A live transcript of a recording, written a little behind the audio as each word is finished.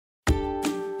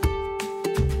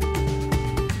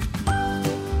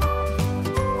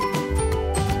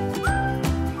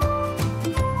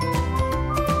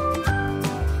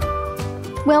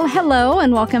Well, hello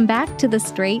and welcome back to the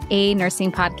Straight A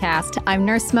Nursing Podcast. I'm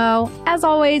Nurse Mo. As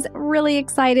always, really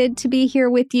excited to be here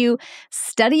with you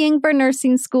studying for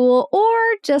nursing school or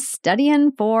just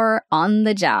studying for on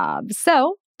the job.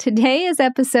 So today is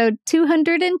episode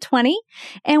 220,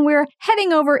 and we're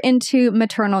heading over into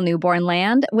maternal newborn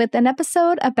land with an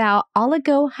episode about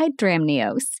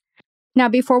oligohydramnios. Now,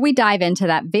 before we dive into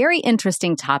that very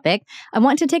interesting topic, I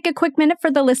want to take a quick minute for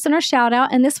the listener shout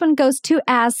out, and this one goes to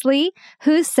Asley,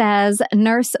 who says,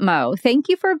 Nurse Mo, thank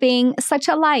you for being such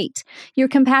a light. Your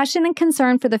compassion and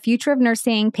concern for the future of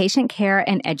nursing, patient care,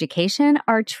 and education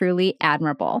are truly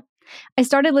admirable. I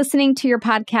started listening to your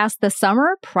podcast this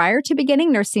summer prior to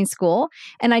beginning nursing school,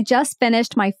 and I just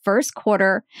finished my first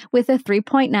quarter with a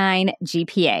 3.9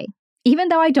 GPA. Even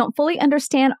though I don't fully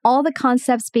understand all the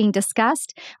concepts being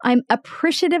discussed, I'm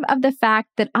appreciative of the fact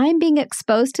that I'm being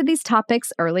exposed to these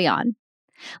topics early on.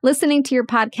 Listening to your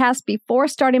podcast before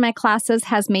starting my classes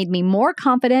has made me more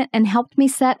confident and helped me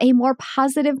set a more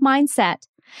positive mindset.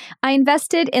 I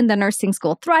invested in the Nursing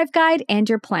School Thrive Guide and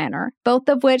your planner, both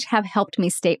of which have helped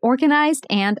me stay organized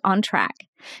and on track.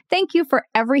 Thank you for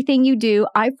everything you do.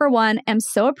 I, for one, am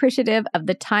so appreciative of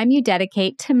the time you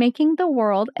dedicate to making the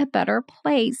world a better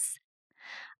place.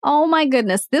 Oh my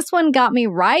goodness, this one got me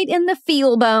right in the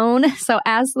feel bone. So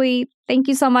Asley, thank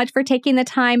you so much for taking the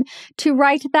time to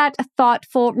write that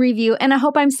thoughtful review. And I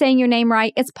hope I'm saying your name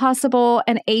right. It's possible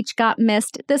an H got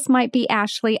missed. This might be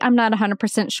Ashley. I'm not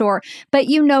 100% sure, but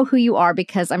you know who you are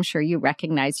because I'm sure you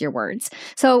recognize your words.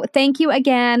 So thank you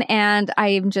again. And I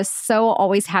am just so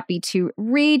always happy to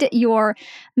read your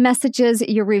messages,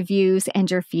 your reviews,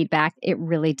 and your feedback. It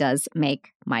really does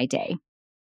make my day.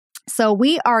 So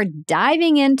we are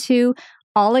diving into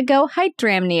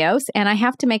oligohydramnios, and I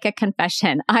have to make a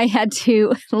confession. I had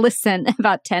to listen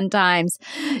about 10 times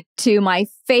to my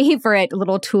favorite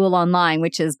little tool online,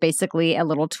 which is basically a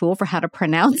little tool for how to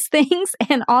pronounce things.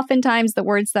 And oftentimes the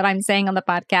words that I'm saying on the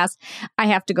podcast, I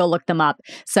have to go look them up.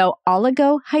 So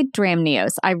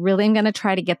oligohydramnios, I really am going to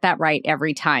try to get that right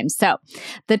every time. So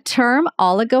the term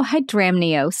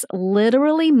oligohydramnios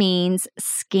literally means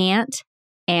scant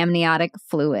amniotic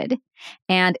fluid,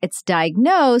 and it's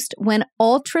diagnosed when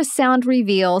ultrasound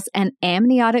reveals an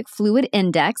amniotic fluid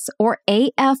index, or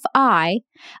AFI,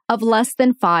 of less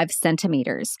than 5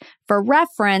 centimeters. For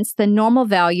reference, the normal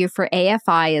value for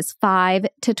AFI is 5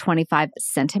 to 25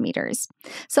 centimeters.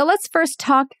 So let's first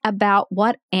talk about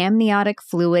what amniotic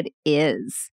fluid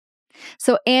is.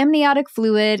 So amniotic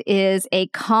fluid is a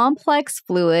complex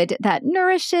fluid that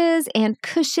nourishes and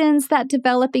cushions that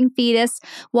developing fetus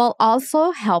while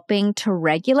also helping to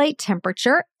regulate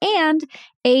temperature and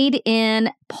aid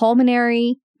in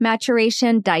pulmonary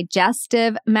maturation,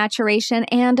 digestive maturation,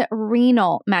 and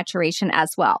renal maturation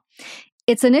as well.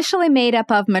 It's initially made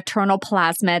up of maternal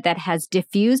plasma that has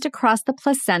diffused across the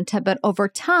placenta, but over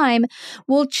time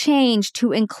will change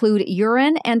to include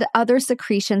urine and other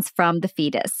secretions from the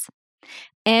fetus.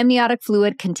 Amniotic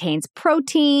fluid contains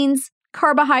proteins,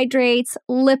 carbohydrates,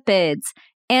 lipids,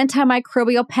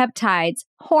 antimicrobial peptides,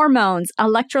 hormones,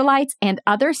 electrolytes, and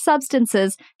other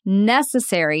substances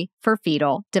necessary for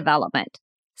fetal development.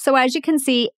 So as you can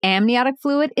see, amniotic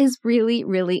fluid is really,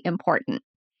 really important.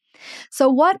 So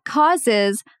what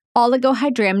causes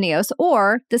oligohydramnios,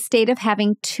 or the state of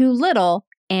having too little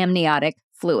amniotic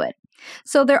fluid?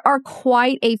 So there are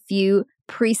quite a few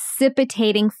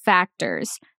precipitating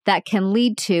factors that can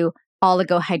lead to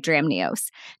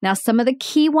oligohydramnios. Now, some of the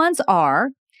key ones are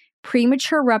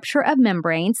premature rupture of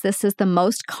membranes. This is the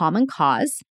most common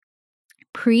cause.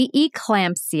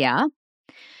 Preeclampsia.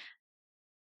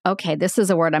 Okay, this is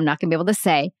a word I'm not going to be able to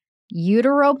say.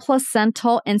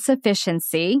 Uteroplacental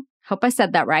insufficiency. Hope I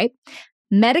said that right.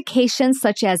 Medications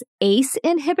such as ACE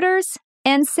inhibitors,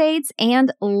 NSAIDs,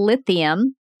 and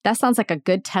lithium. That sounds like a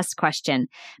good test question.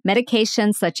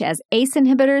 Medications such as ACE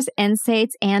inhibitors,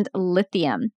 NSAIDs, and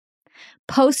lithium.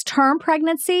 Post-term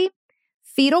pregnancy,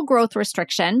 fetal growth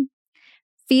restriction,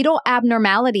 fetal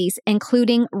abnormalities,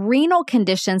 including renal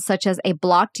conditions such as a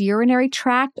blocked urinary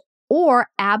tract or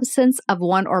absence of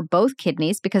one or both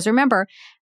kidneys. Because remember,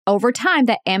 over time,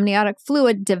 that amniotic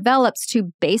fluid develops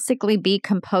to basically be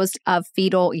composed of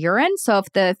fetal urine. So if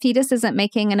the fetus isn't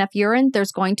making enough urine,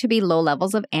 there's going to be low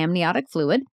levels of amniotic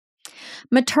fluid.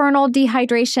 Maternal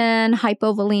dehydration,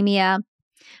 hypovolemia.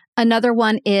 Another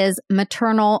one is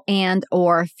maternal and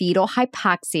or fetal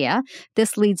hypoxia.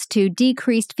 This leads to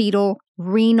decreased fetal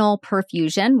renal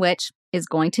perfusion, which is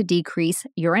going to decrease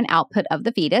urine output of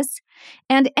the fetus.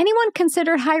 And anyone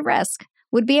considered high risk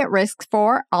would be at risk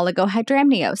for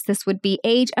oligohydramnios. This would be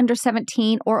age under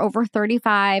 17 or over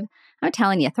 35. I'm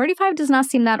telling you, 35 does not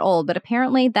seem that old, but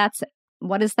apparently that's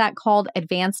what is that called?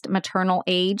 Advanced maternal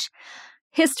age,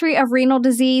 history of renal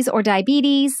disease or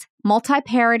diabetes,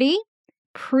 multiparity,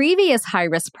 previous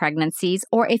high-risk pregnancies,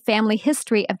 or a family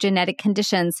history of genetic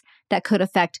conditions that could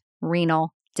affect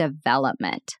renal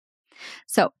development.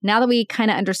 So now that we kind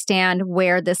of understand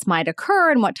where this might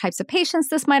occur and what types of patients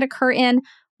this might occur in,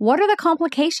 what are the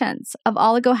complications of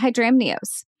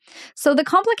oligohydramnios? So the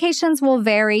complications will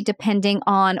vary depending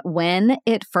on when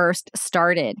it first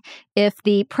started. If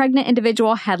the pregnant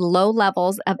individual had low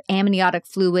levels of amniotic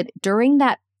fluid during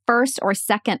that first or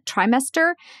second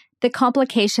trimester, the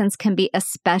complications can be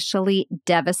especially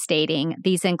devastating.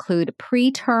 These include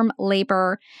preterm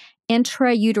labor,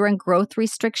 intrauterine growth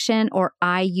restriction or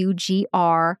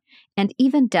IUGR, and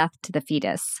even death to the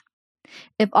fetus.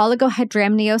 If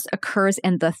oligohydramnios occurs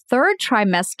in the third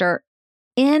trimester,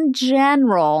 in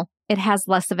general, it has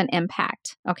less of an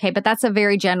impact. Okay, but that's a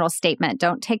very general statement.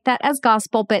 Don't take that as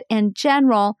gospel, but in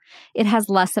general, it has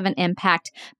less of an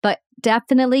impact, but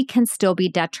definitely can still be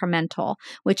detrimental,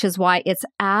 which is why it's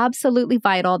absolutely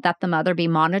vital that the mother be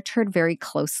monitored very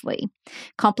closely.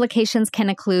 Complications can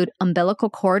include umbilical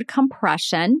cord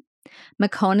compression,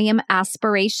 meconium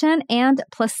aspiration, and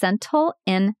placental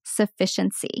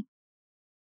insufficiency.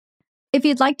 If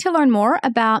you'd like to learn more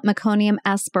about meconium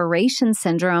aspiration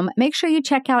syndrome, make sure you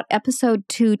check out episode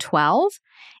 212.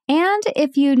 And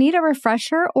if you need a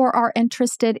refresher or are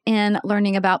interested in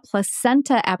learning about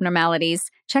placenta abnormalities,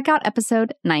 check out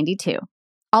episode 92.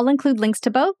 I'll include links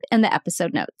to both in the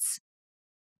episode notes.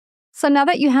 So now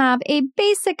that you have a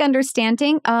basic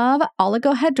understanding of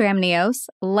oligohydramnios,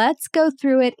 let's go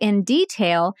through it in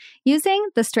detail using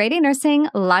the Straight A Nursing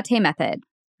Latte method.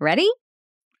 Ready?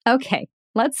 Okay.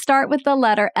 Let's start with the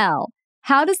letter L.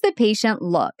 How does the patient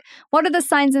look? What are the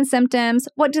signs and symptoms?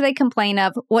 What do they complain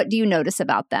of? What do you notice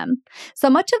about them? So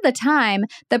much of the time,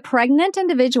 the pregnant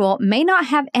individual may not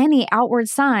have any outward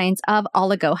signs of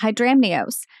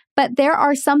oligohydramnios, but there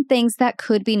are some things that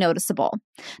could be noticeable.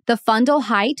 The fundal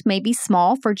height may be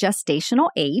small for gestational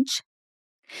age.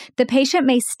 The patient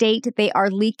may state they are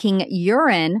leaking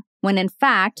urine when in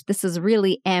fact, this is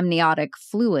really amniotic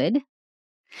fluid.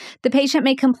 The patient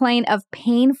may complain of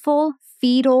painful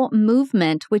fetal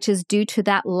movement, which is due to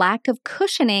that lack of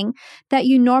cushioning that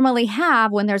you normally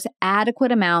have when there's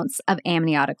adequate amounts of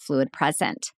amniotic fluid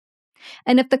present.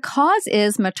 And if the cause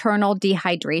is maternal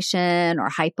dehydration or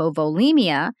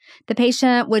hypovolemia, the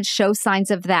patient would show signs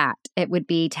of that. It would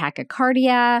be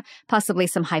tachycardia, possibly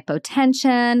some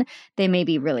hypotension. They may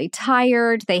be really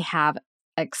tired. They have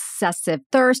excessive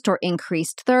thirst or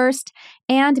increased thirst,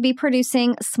 and be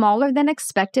producing smaller than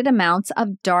expected amounts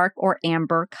of dark or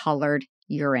amber colored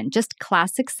urine. Just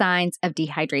classic signs of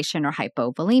dehydration or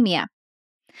hypovolemia.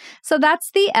 So that's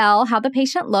the L, how the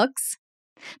patient looks.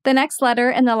 The next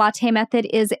letter in the latte method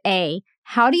is A.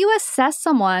 How do you assess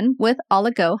someone with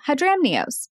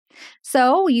oligohydramnios?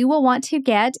 So you will want to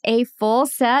get a full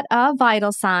set of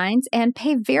vital signs and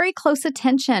pay very close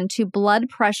attention to blood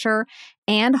pressure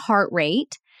and heart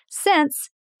rate, since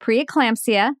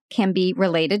preeclampsia can be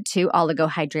related to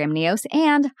oligohydramnios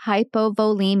and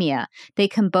hypovolemia. They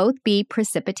can both be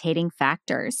precipitating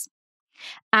factors.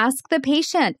 Ask the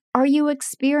patient, are you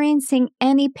experiencing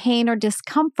any pain or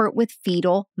discomfort with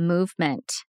fetal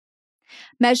movement?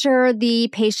 Measure the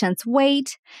patient's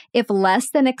weight. If less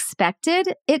than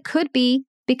expected, it could be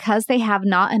because they have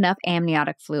not enough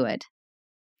amniotic fluid.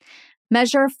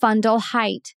 Measure fundal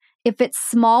height. If it's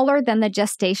smaller than the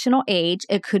gestational age,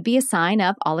 it could be a sign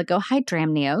of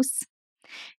oligohydramnios.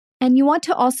 And you want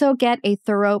to also get a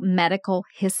thorough medical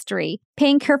history,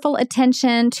 paying careful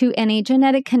attention to any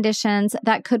genetic conditions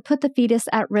that could put the fetus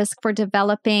at risk for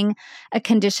developing a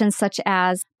condition such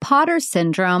as Potter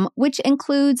syndrome, which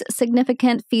includes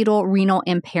significant fetal renal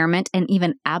impairment and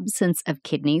even absence of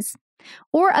kidneys,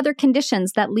 or other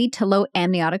conditions that lead to low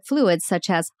amniotic fluids such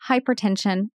as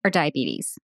hypertension or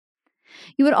diabetes.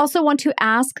 You would also want to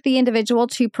ask the individual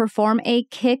to perform a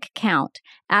kick count.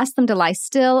 Ask them to lie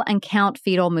still and count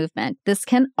fetal movement. This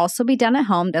can also be done at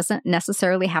home, doesn't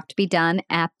necessarily have to be done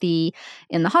in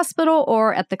the hospital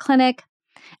or at the clinic.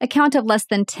 A count of less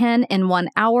than 10 in 1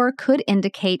 hour could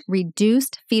indicate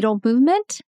reduced fetal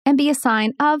movement and be a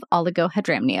sign of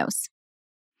oligohydramnios.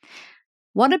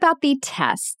 What about the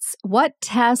tests? What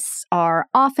tests are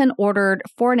often ordered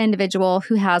for an individual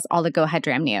who has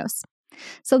oligohydramnios?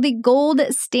 So the gold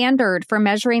standard for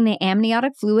measuring the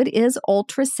amniotic fluid is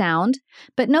ultrasound,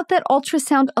 but note that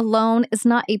ultrasound alone is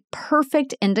not a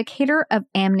perfect indicator of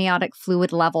amniotic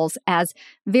fluid levels, as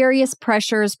various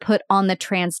pressures put on the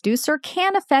transducer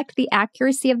can affect the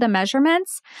accuracy of the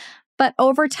measurements. But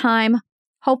over time,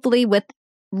 hopefully with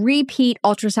repeat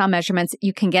ultrasound measurements,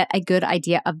 you can get a good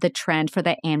idea of the trend for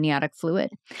the amniotic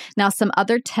fluid. Now, some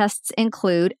other tests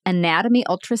include anatomy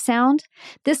ultrasound.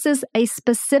 This is a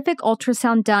specific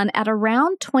ultrasound done at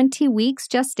around 20 weeks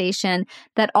gestation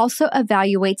that also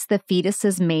evaluates the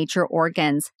fetus's major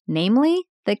organs, namely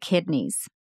the kidneys.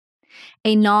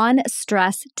 A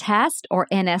non-stress test, or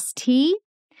NST,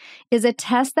 is a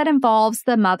test that involves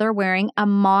the mother wearing a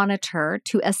monitor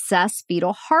to assess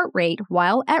fetal heart rate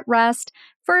while at rest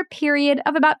for a period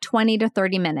of about 20 to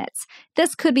 30 minutes.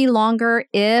 This could be longer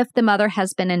if the mother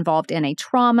has been involved in a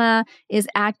trauma, is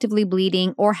actively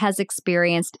bleeding, or has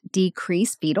experienced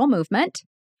decreased fetal movement.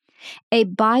 A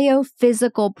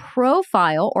biophysical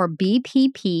profile, or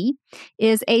BPP,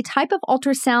 is a type of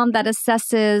ultrasound that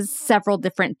assesses several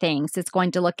different things. It's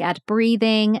going to look at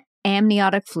breathing,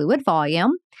 amniotic fluid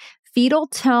volume, fetal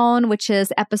tone, which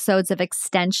is episodes of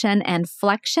extension and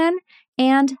flexion,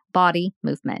 and body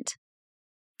movement.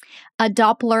 A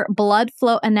Doppler blood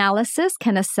flow analysis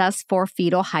can assess for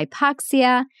fetal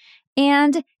hypoxia,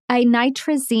 and a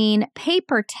nitrazine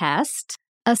paper test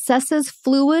assesses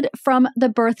fluid from the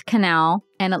birth canal,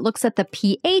 and it looks at the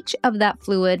pH of that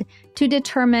fluid to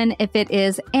determine if it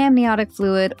is amniotic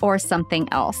fluid or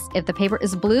something else. If the paper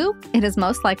is blue, it is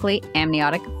most likely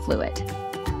amniotic fluid.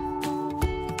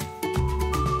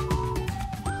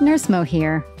 Nurse Mo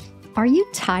here. Are you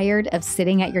tired of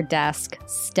sitting at your desk,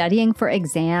 studying for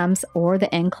exams or the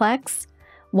NCLEX?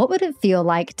 What would it feel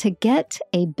like to get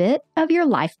a bit of your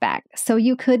life back so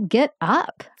you could get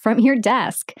up from your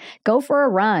desk, go for a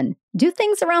run, do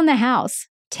things around the house,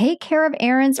 take care of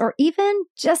errands, or even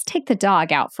just take the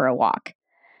dog out for a walk?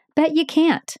 Bet you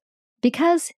can't,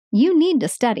 because you need to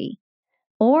study.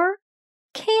 Or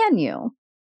can you?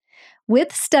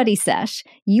 With Study Sesh,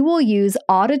 you will use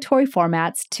auditory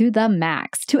formats to the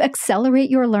max to accelerate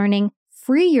your learning,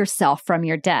 free yourself from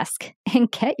your desk, and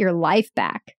get your life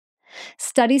back.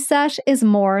 Study Sesh is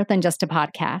more than just a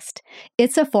podcast.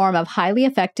 It's a form of highly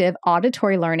effective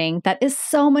auditory learning that is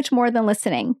so much more than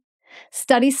listening.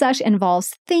 Study Sesh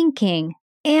involves thinking,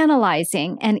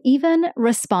 analyzing, and even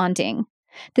responding.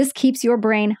 This keeps your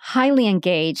brain highly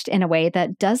engaged in a way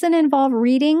that doesn't involve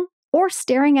reading or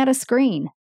staring at a screen.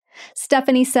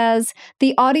 Stephanie says,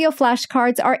 the audio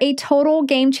flashcards are a total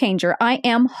game changer. I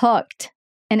am hooked.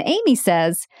 And Amy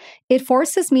says, it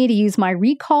forces me to use my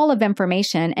recall of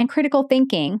information and critical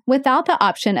thinking without the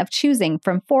option of choosing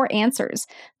from 4 answers.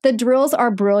 The drills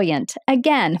are brilliant,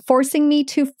 again, forcing me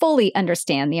to fully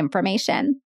understand the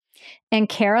information. And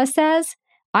Kara says,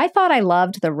 I thought I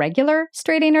loved the regular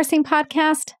Straight A Nursing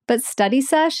podcast, but Study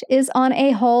Sesh is on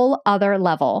a whole other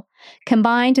level.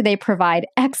 Combined, they provide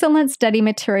excellent study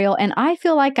material, and I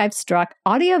feel like I've struck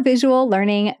audiovisual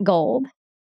learning gold.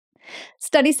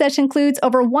 Study Sesh includes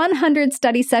over 100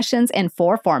 study sessions in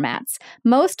 4 formats.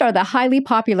 Most are the highly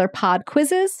popular pod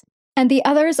quizzes, and the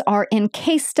others are in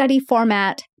case study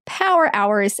format, power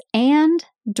hours, and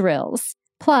drills.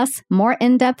 Plus, more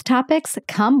in-depth topics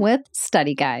come with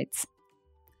study guides.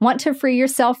 Want to free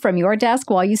yourself from your desk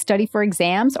while you study for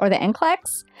exams or the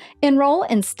NCLEX? Enroll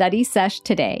in Study Sesh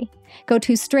today. Go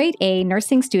to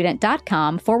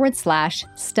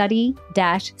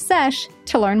straightanursingstudent.com/study-sesh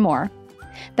to learn more.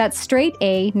 That's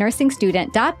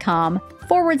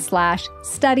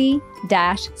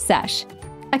straightanursingstudent.com/study-sesh.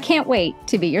 I can't wait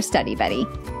to be your study buddy.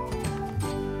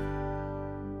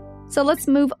 So let's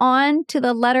move on to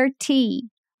the letter T.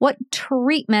 What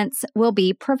treatments will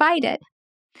be provided?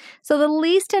 So the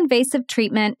least invasive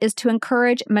treatment is to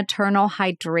encourage maternal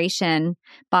hydration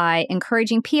by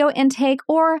encouraging PO intake,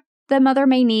 or the mother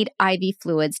may need IV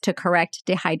fluids to correct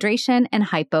dehydration and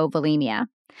hypovolemia.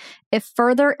 If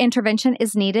further intervention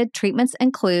is needed, treatments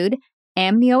include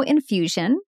amnio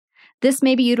infusion. This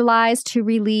may be utilized to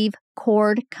relieve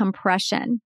cord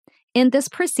compression. In this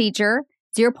procedure,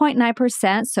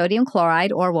 0.9% sodium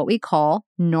chloride, or what we call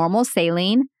normal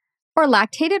saline, or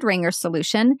lactated Ringer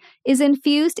solution, is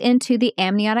infused into the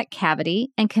amniotic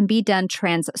cavity and can be done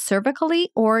transcervically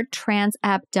or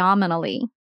transabdominally.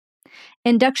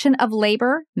 Induction of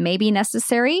labor may be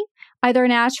necessary, either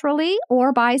naturally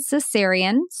or by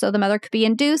cesarean, so the mother could be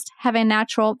induced, have a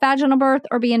natural vaginal birth,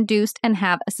 or be induced and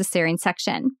have a cesarean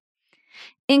section.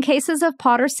 In cases of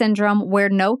Potter syndrome where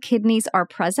no kidneys are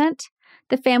present,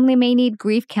 the family may need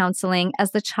grief counseling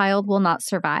as the child will not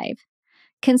survive.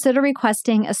 Consider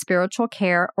requesting a spiritual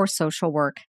care or social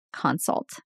work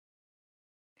consult.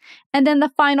 And then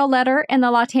the final letter in the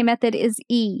latte method is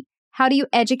E. How do you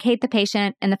educate the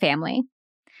patient and the family?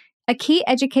 A key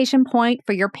education point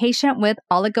for your patient with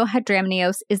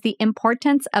oligohydramnios is the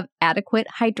importance of adequate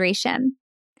hydration.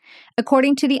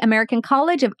 According to the American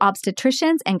College of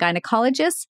Obstetricians and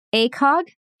Gynecologists,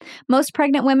 ACOG, Most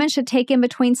pregnant women should take in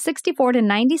between 64 to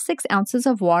 96 ounces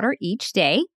of water each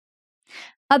day.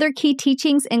 Other key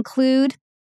teachings include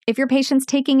if your patient's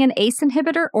taking an ACE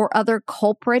inhibitor or other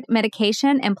culprit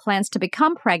medication and plans to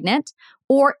become pregnant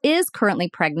or is currently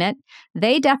pregnant,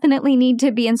 they definitely need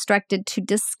to be instructed to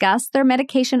discuss their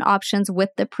medication options with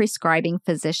the prescribing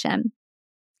physician.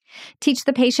 Teach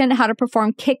the patient how to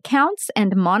perform kick counts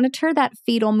and monitor that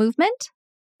fetal movement.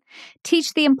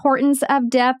 Teach the importance of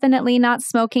definitely not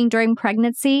smoking during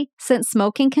pregnancy, since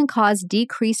smoking can cause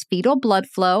decreased fetal blood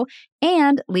flow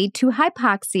and lead to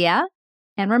hypoxia.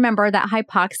 And remember that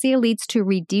hypoxia leads to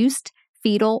reduced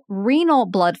fetal renal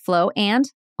blood flow and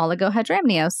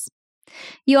oligohydramnios.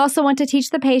 You also want to teach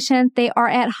the patient they are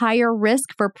at higher risk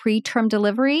for preterm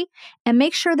delivery and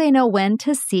make sure they know when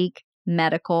to seek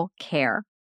medical care.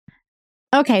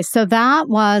 Okay, so that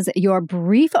was your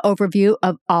brief overview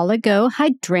of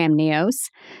oligohydramnios.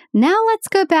 Now let's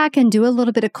go back and do a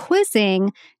little bit of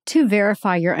quizzing to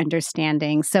verify your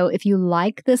understanding. So if you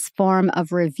like this form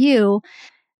of review,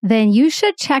 then you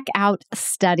should check out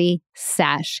Study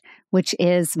Sesh, which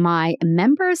is my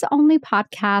members-only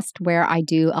podcast where I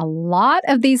do a lot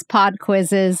of these pod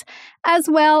quizzes, as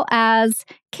well as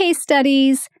case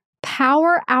studies,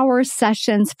 power hour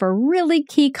sessions for really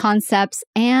key concepts,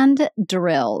 and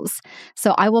drills.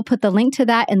 So I will put the link to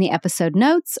that in the episode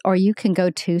notes, or you can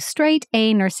go to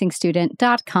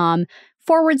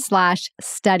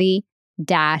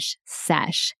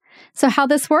straightanursingstudent.com/study-sesh. So how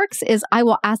this works is I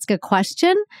will ask a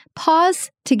question,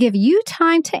 pause to give you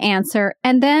time to answer,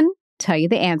 and then tell you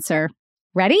the answer.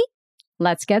 Ready?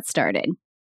 Let's get started.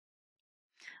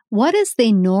 What is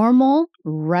the normal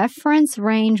reference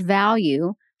range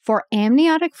value for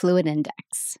amniotic fluid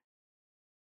index?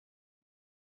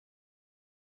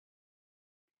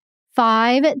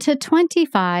 5 to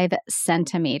 25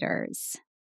 centimeters.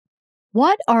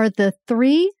 What are the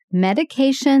 3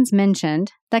 medications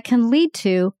mentioned that can lead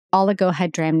to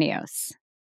oligohydramnios?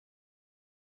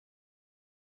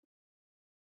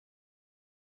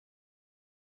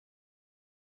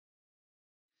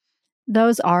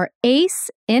 Those are ACE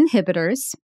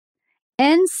inhibitors,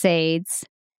 NSAIDs,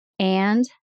 and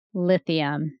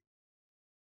lithium.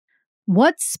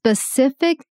 What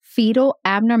specific fetal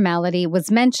abnormality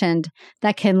was mentioned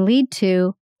that can lead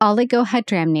to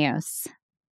oligohydramnios?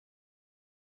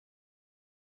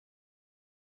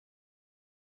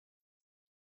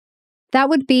 That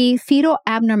would be fetal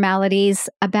abnormalities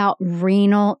about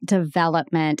renal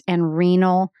development and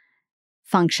renal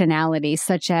functionality,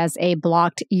 such as a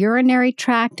blocked urinary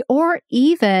tract or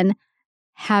even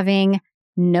having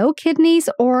no kidneys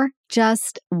or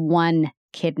just one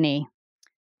kidney.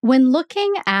 When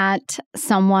looking at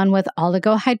someone with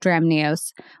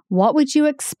oligohydramnios, what would you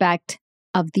expect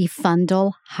of the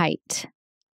fundal height?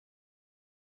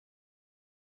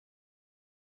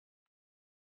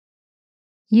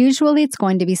 Usually it's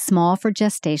going to be small for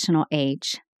gestational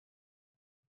age.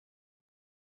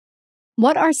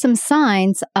 What are some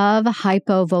signs of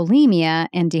hypovolemia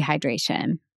and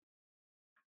dehydration?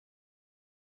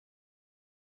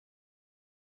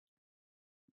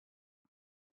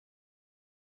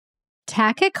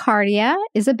 Tachycardia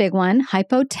is a big one,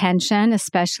 hypotension,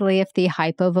 especially if the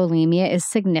hypovolemia is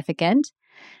significant,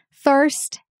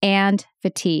 thirst, and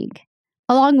fatigue.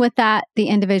 Along with that, the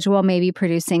individual may be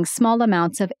producing small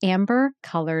amounts of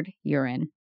amber-colored urine.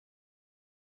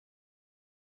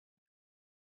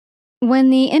 When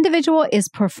the individual is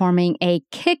performing a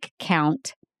kick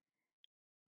count,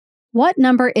 what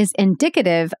number is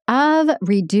indicative of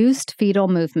reduced fetal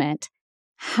movement?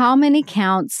 How many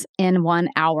counts in 1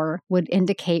 hour would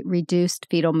indicate reduced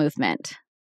fetal movement?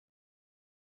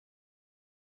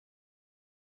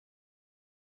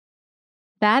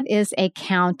 That is a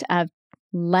count of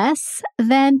less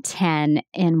than 10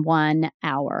 in 1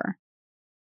 hour.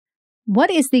 What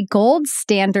is the gold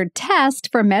standard test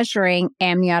for measuring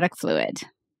amniotic fluid?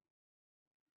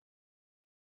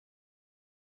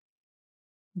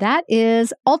 That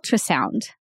is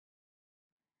ultrasound.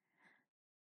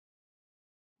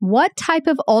 What type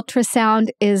of ultrasound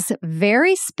is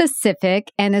very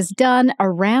specific and is done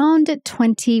around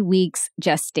 20 weeks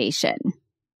gestation?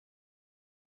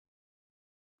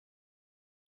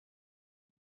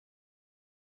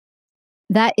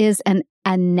 That is an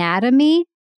anatomy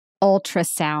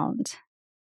ultrasound.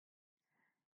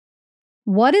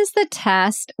 What is the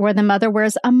test where the mother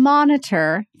wears a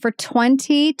monitor for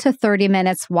 20 to 30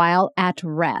 minutes while at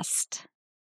rest?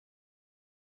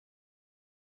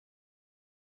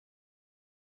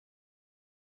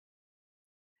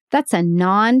 That's a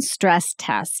non-stress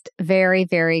test. Very,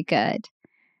 very good.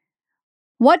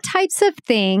 What types of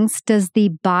things does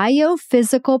the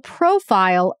biophysical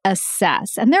profile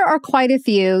assess? And there are quite a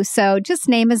few, so just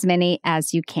name as many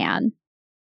as you can.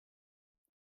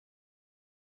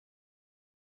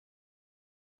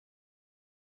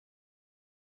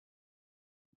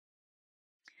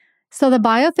 So the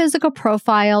biophysical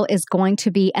profile is going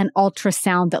to be an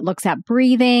ultrasound that looks at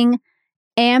breathing,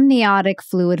 amniotic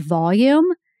fluid volume,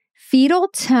 fetal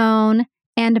tone,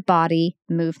 and body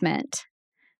movement.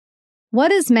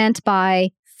 What is meant by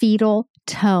fetal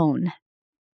tone?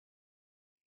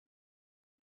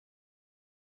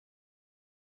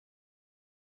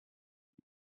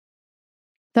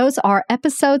 Those are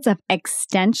episodes of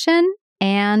extension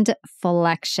and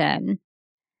flexion.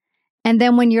 And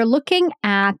then when you're looking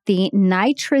at the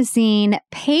nitrazine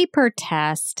paper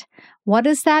test, what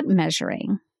is that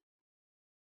measuring?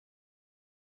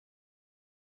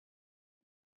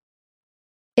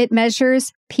 It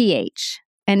measures pH.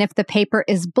 And if the paper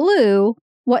is blue,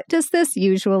 what does this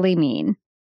usually mean?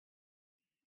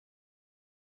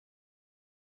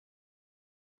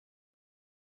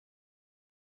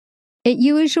 It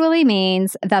usually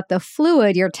means that the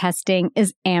fluid you're testing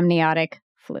is amniotic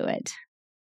fluid.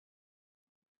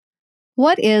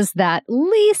 What is that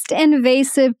least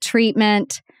invasive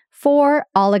treatment for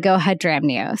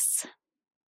oligohydramnios?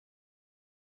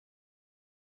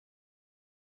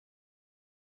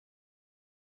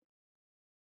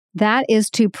 That is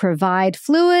to provide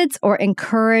fluids or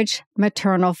encourage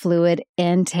maternal fluid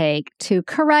intake to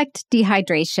correct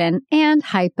dehydration and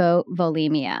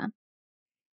hypovolemia.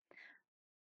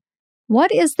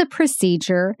 What is the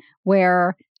procedure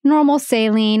where normal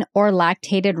saline or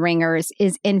lactated ringers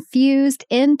is infused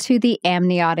into the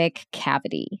amniotic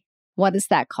cavity? What is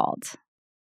that called?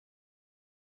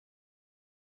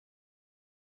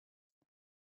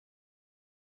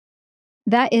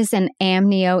 That is an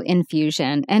amnio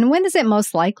infusion. And when is it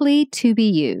most likely to be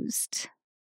used?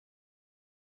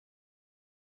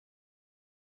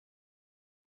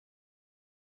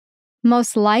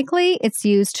 Most likely, it's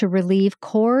used to relieve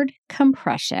cord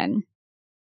compression.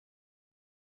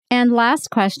 And last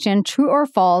question, true or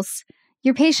false,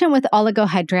 your patient with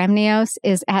oligohydramnios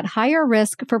is at higher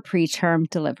risk for preterm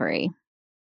delivery.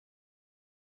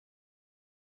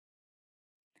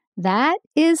 That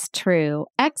is true.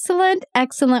 Excellent,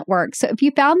 excellent work. So if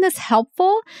you found this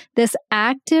helpful, this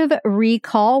active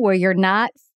recall where you're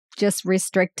not just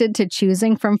restricted to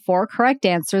choosing from 4 correct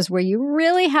answers, where you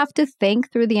really have to think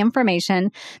through the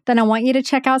information, then I want you to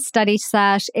check out Study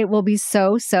Sesh. It will be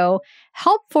so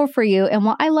helpful for you. And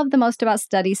what I love the most about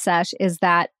Study Sesh is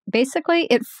that basically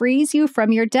it frees you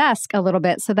from your desk a little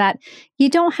bit so that you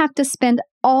don't have to spend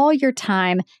all your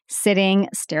time sitting,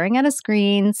 staring at a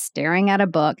screen, staring at a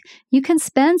book. You can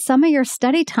spend some of your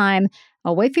study time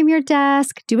away from your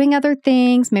desk, doing other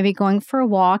things, maybe going for a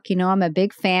walk. You know, I'm a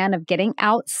big fan of getting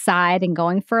outside and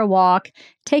going for a walk,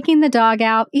 taking the dog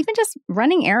out, even just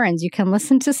running errands. You can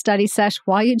listen to Study Sesh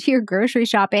while you do your grocery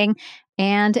shopping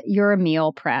and your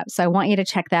meal prep. So I want you to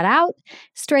check that out.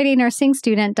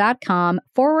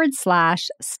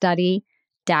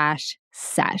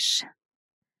 straightanursingstudent.com/study-sesh.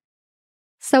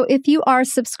 So if you are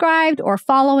subscribed or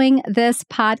following this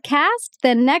podcast,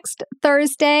 then next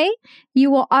Thursday,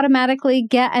 you will automatically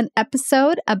get an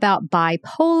episode about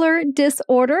bipolar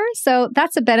disorder. So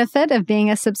that's a benefit of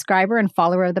being a subscriber and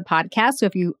follower of the podcast. So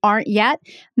if you aren't yet,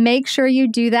 make sure you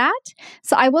do that.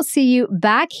 So I will see you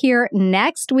back here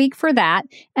next week for that.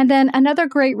 And then another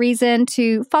great reason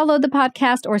to follow the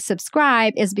podcast or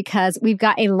subscribe is because we've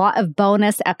got a lot of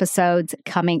bonus episodes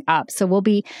coming up. So we'll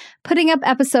be putting up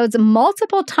episodes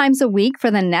multiple times a week for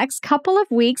the next couple of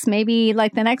weeks, maybe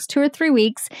like the next 2 or 3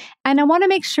 weeks. And I want to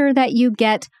make sure that you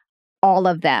get all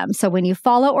of them. So when you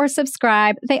follow or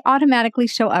subscribe, they automatically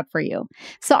show up for you.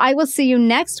 So I will see you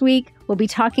next week. We'll be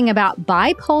talking about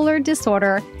bipolar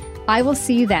disorder. I will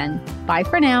see you then. Bye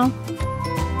for now.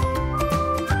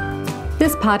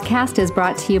 This podcast is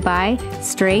brought to you by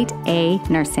Straight A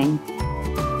Nursing.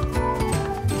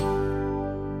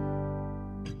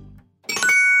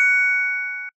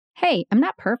 Hey, I'm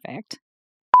not perfect.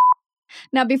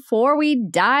 Now, before we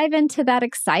dive into that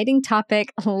exciting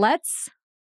topic, I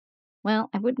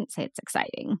wouldn't say it's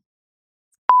exciting.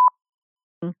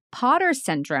 Potter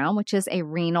syndrome, which is a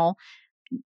renal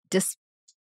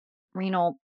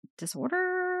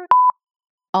disorder.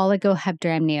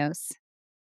 Oligohydramnios.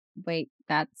 Wait,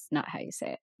 that's not how you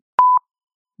say it.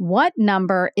 What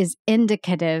number is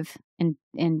indicative